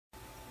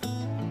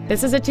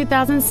This is a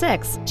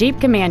 2006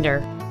 Jeep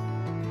Commander.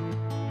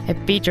 It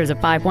features a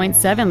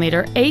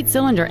 5.7-liter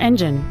 8-cylinder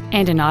engine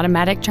and an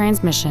automatic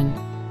transmission.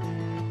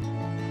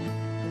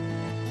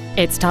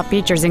 Its top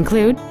features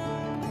include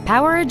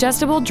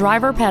power-adjustable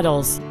driver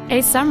pedals,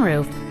 a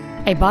sunroof,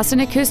 a Boston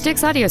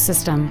Acoustics audio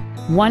system,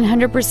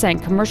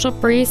 100%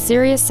 commercial-free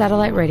Sirius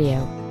satellite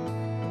radio,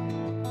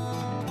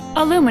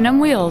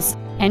 aluminum wheels,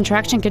 and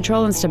traction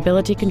control and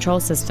stability control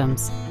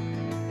systems.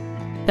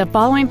 The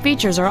following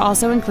features are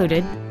also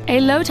included: a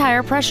low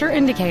tire pressure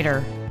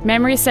indicator,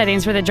 memory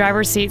settings for the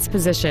driver's seat's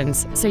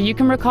positions, so you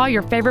can recall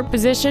your favorite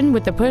position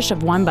with the push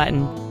of one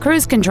button,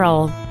 cruise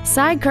control,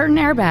 side curtain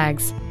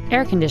airbags,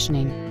 air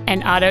conditioning,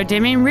 an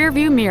auto-dimming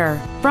rear-view mirror,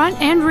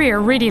 front and rear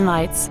reading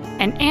lights,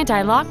 an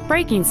anti-lock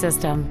braking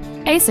system,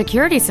 a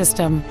security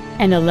system,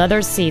 and the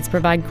leather seats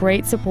provide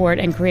great support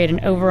and create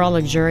an overall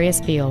luxurious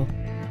feel.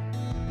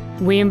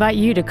 We invite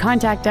you to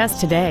contact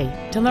us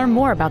today to learn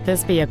more about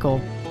this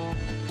vehicle.